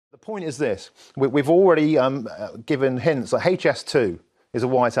point is this. We've already given hints that HS2 is a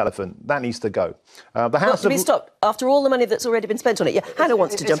white elephant. That needs to go. The House of... Stop. After all the money that's already been spent on it. Yeah, Hannah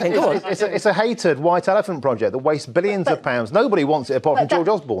wants to jump in. Go on. It's a hated white elephant project that wastes billions of pounds. Nobody wants it apart from George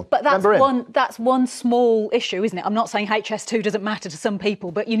Osborne. But that's one small issue, isn't it? I'm not saying HS2 doesn't matter to some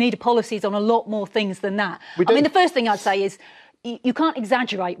people, but you need policies on a lot more things than that. I mean, the first thing I'd say is you can't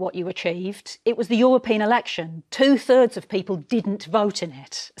exaggerate what you achieved. It was the European election. 2/3 of people didn't vote in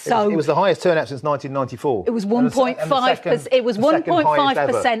it. So it was the highest turnout since 1994. It was 1.5%. It was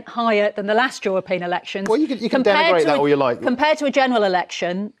 1.5% higher than the last European elections. Well, you can denigrate that all you like. Compared to a general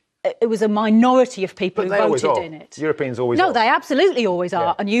election, it was a minority of people who voted in it. Europeans always are. No, they absolutely always are.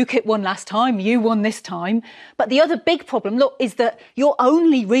 Yeah. And UKIP won last time, you won this time. But the other big problem, look, is that your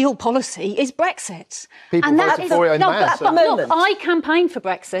only real policy is Brexit. People voted for it en masse. Look, I campaigned for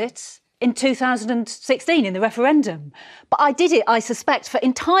Brexit in 2016 in the referendum. But I did it, I suspect, for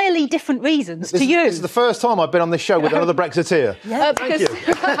entirely different reasons to you. This is the first time I've been on this show with another Brexiteer. Yeah, because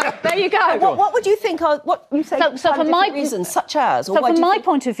there you go. What would you think are what you say? So for my reasons, such as. So from my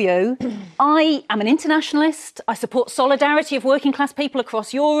point of view, I am an internationalist. I support solidarity of working class people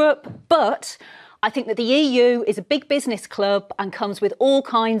across Europe, but I think that the EU is a big business club and comes with all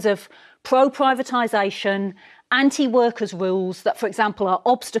kinds of pro-privatisation, anti-workers rules that, for example, are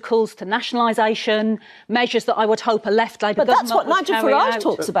obstacles to nationalisation, measures that I would hope a left Labour government But that's what Nigel Farage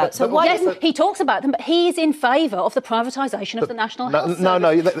talks about. So why yes, he talks about them, but he's in favour of the privatisation of the National Health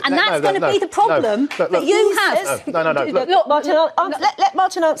Service. And that's going to be the problem that you have. Look, Martin, let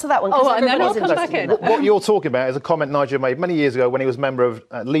Martin answer that one. And then I'll come back in. What you're talking about is a comment Nigel made many years ago when he was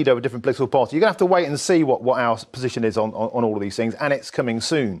leader of a different political party. You're going to have to wait and see what our position is on all of these things, and it's coming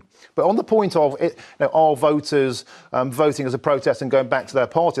soon. But on the point of our voters voting as a protest and going back to their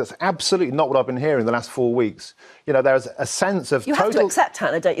party, that's absolutely not what I've been hearing the last 4 weeks. There's a sense of You have to accept,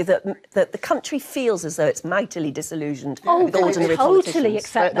 Hannah, don't you, that the country feels as though it's mightily disillusioned with ordinary politicians. I totally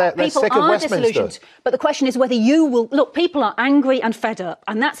accept that. People are disillusioned. But the question is whether you will... Look, people are angry and fed up,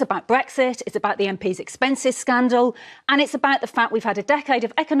 and that's about Brexit, it's about the MP's expenses scandal, and it's about the fact we've had a decade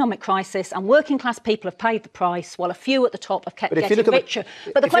of economic crisis and working-class people have paid the price while a few at the top have kept getting richer.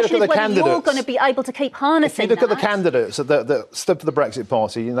 But the question is whether you're going to be able to keep harnessing that. If you look at the candidates that stood for the Brexit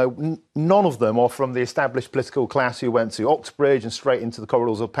Party, none of them are from the established political class who went to Oxbridge and straight into the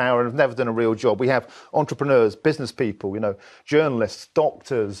corridors of power and have never done a real job. We have entrepreneurs, business people, journalists,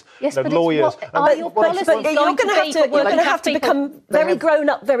 doctors, lawyers. But you're going to have to become very grown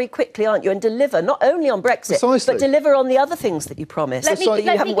up very quickly, aren't you, and deliver not only on Brexit, but deliver on the other things that you promised that you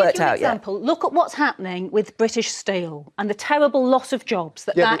haven't worked out yet. Look at what's happening with British Steel and the terrible loss of jobs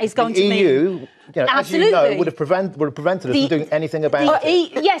that is going to mean. The EU, as you know, would have prevented us from doing anything about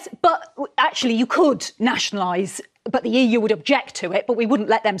it. Yes, but actually you could nationalise. But the EU would object to it, but we wouldn't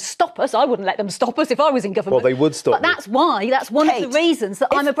let them stop us. I wouldn't let them stop us if I was in government. Well, they would stop. But that's one of the reasons that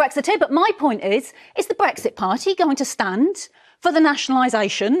I'm a Brexiteer. But my point is the Brexit Party going to stand for the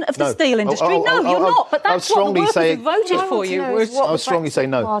nationalisation of the steel industry? No, you're not. But that's what the workers who voted for you. I would strongly say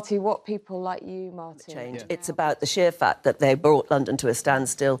no. Party, what people like you, Martin. Change. It's about the sheer fact that they brought London to a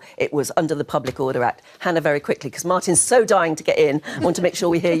standstill. It was under the Public Order Act. Hannah, very quickly, because Martin's so dying to get in. I want to make sure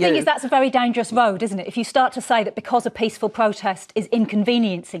we hear you. The thing is, that's a very dangerous road, isn't it? If you start to say that because a peaceful protest is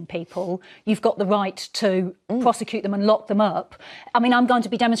inconveniencing people, you've got the right to prosecute them and lock them up. I mean, I'm going to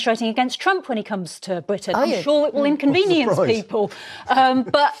be demonstrating against Trump when he comes to Britain. I'm sure it will inconvenience people.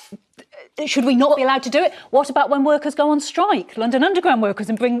 But should we not be allowed to do it? What about when workers go on strike, London Underground workers,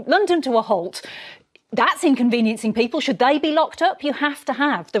 and bring London to a halt? That's inconveniencing people. Should they be locked up? You have to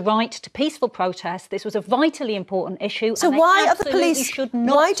have the right to peaceful protest. This was a vitally important issue. So why are the police?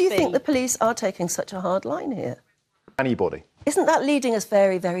 Why do you think the police are taking such a hard line here? Anybody. Isn't that leading us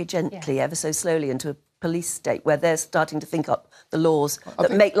very, very gently, ever so slowly, into a police state where they're starting to think up the laws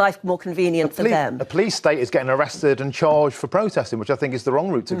that make life more convenient for them? A police state is getting arrested and charged for protesting, which I think is the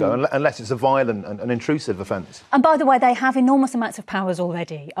wrong route to go, unless it's a violent and intrusive offence. And by the way, they have enormous amounts of powers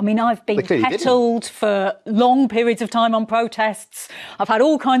already. I mean, I've been petalled for long periods of time on protests. I've had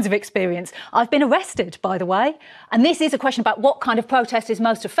all kinds of experience. I've been arrested, by the way. And this is a question about what kind of protest is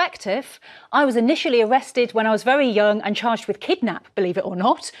most effective. I was initially arrested when I was very young and charged with kidnap, believe it or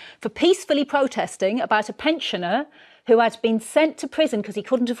not, for peacefully protesting about a pensioner who had been sent to prison because he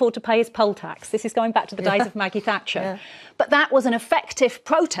couldn't afford to pay his poll tax. This is going back to the days of Maggie Thatcher. Yeah. But that was an effective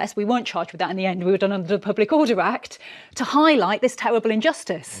protest. We weren't charged with that in the end. We were done under the Public Order Act to highlight this terrible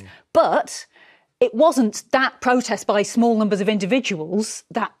injustice. But it wasn't that protest by small numbers of individuals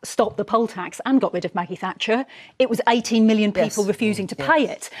that stopped the poll tax and got rid of Maggie Thatcher. It was 18 million people refusing to pay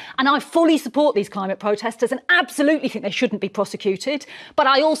it. And I fully support these climate protesters and absolutely think they shouldn't be prosecuted. But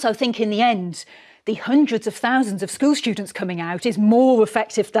I also think in the end, the hundreds of thousands of school students coming out is more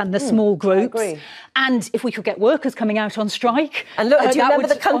effective than the small groups. I agree. And if we could get workers coming out on strike... And look, do you remember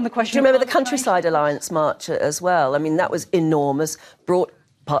the Countryside Alliance march as well? I mean, that was enormous, brought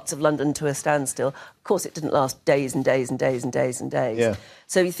parts of London to a standstill. Of course, it didn't last days and days and days and days and days. Yeah.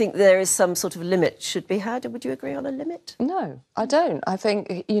 So you think there is some sort of limit should be had? Would you agree on a limit? No, I don't. I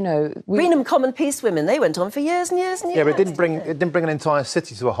think, you know... Greenham Common Peace Women, they went on for years and years and years. Yeah, but it didn't bring an entire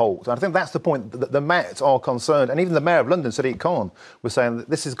city to a halt. And I think that's the point. The Met are concerned, and even the Mayor of London, Sadiq Khan, was saying that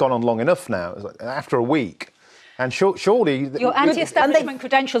this has gone on long enough now, after a week. And surely... Your anti-establishment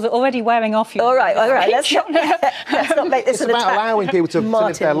credentials are already wearing off you. All right. Let's not make this an attack. It's about allowing people to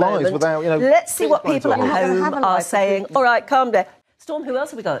live their lives without, Let's see what people at home are saying. All right, calm down. Storm, who else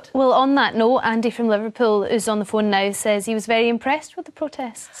have we got? Well, on that note, Andy from Liverpool, who's on the phone now, says he was very impressed with the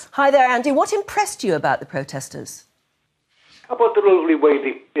protests. Hi there, Andy. What impressed you about the protesters? How about the lovely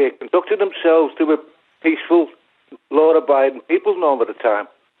way they conducted themselves? They were peaceful, law-abiding people none of the time.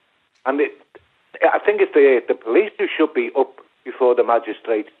 And I think it's the police who should be up before the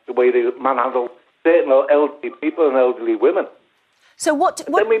magistrates, the way they manhandle certain elderly people and elderly women. So what...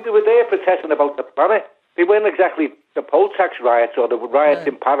 I mean, they were there protesting about the planet. They weren't exactly the poll tax riots or the riots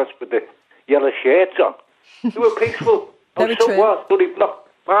in Paris with the yellow shirts on. They were peaceful. Very true.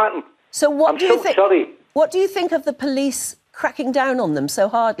 Martin. So what do you think? Sorry. What do you think of the police cracking down on them so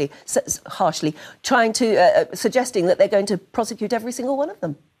harshly, trying to suggesting that they're going to prosecute every single one of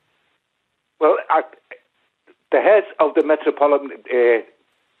them? Well, the heads of the Metropolitan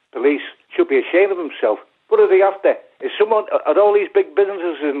Police should be ashamed of themselves. What are they after? Are all these big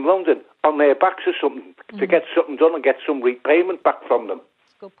businesses in London on their backs or something to get something done and get some repayment back from them?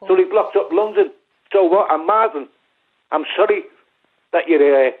 So they blocked up London. So what? I'm Martin. I'm sorry that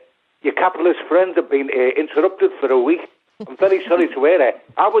your capitalist friends have been interrupted for a week. I'm very sorry to hear that.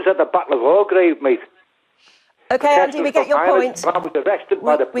 I was at the Battle of Orgrave, mate. OK, Andy, we get your point. I was arrested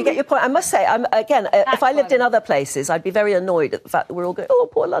by the police. We get your point. I must say, if I lived in other places, I'd be very annoyed at the fact that we're all going, oh,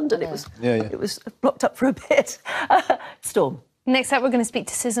 poor London, it was blocked up for a bit. Storm. Next up, we're going to speak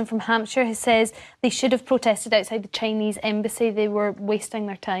to Susan from Hampshire, who says they should have protested outside the Chinese embassy. They were wasting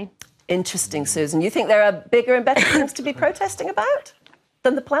their time. Interesting, Susan. You think there are bigger and better things to be protesting about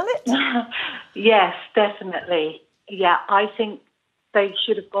than the planet? Yes, definitely. Yeah, I think they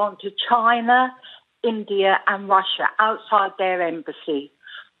should have gone to China, India and Russia outside their embassy,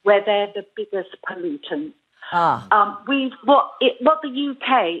 where they're the biggest pollutants. What the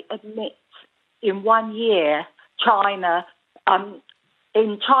UK admits in 1 year, China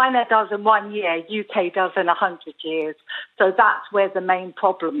does in 1 year, UK does in 100 years. So that's where the main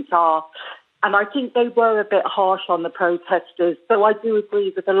problems are. And I think they were a bit harsh on the protesters. So I do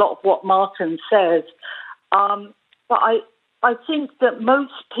agree with a lot of what Martin says. But I think that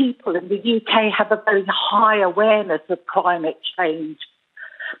most people in the UK have a very high awareness of climate change.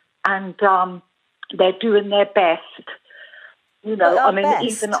 And they're doing their best. You know,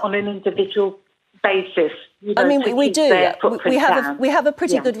 even on an individual basis. You know, we do. We have a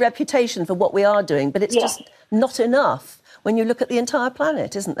pretty good reputation for what we are doing, but it's just not enough when you look at the entire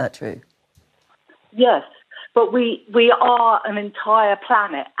planet. Isn't that true? Yes, but we are an entire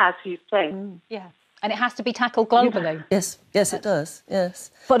planet, as you say. Yeah. And it has to be tackled globally. Yes, it does,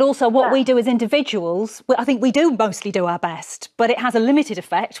 yes. But also what we do as individuals, I think we do mostly do our best, but it has a limited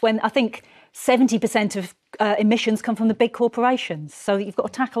effect when I think 70% of emissions come from the big corporations. So you've got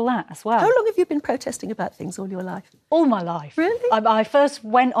to tackle that as well. How long have you been protesting about things all your life? All my life. Really? I first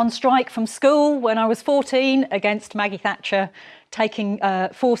went on strike from school when I was 14 against Maggie Thatcher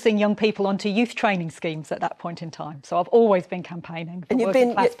forcing young people onto youth training schemes at that point in time. So I've always been campaigning for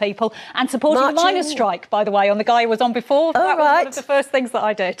working class people and supporting the miners' strike, by the way, on the guy who was on before. That was one of the first things that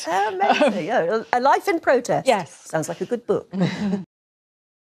I did. Amazing. A life in protest. Yes. Sounds like a good book.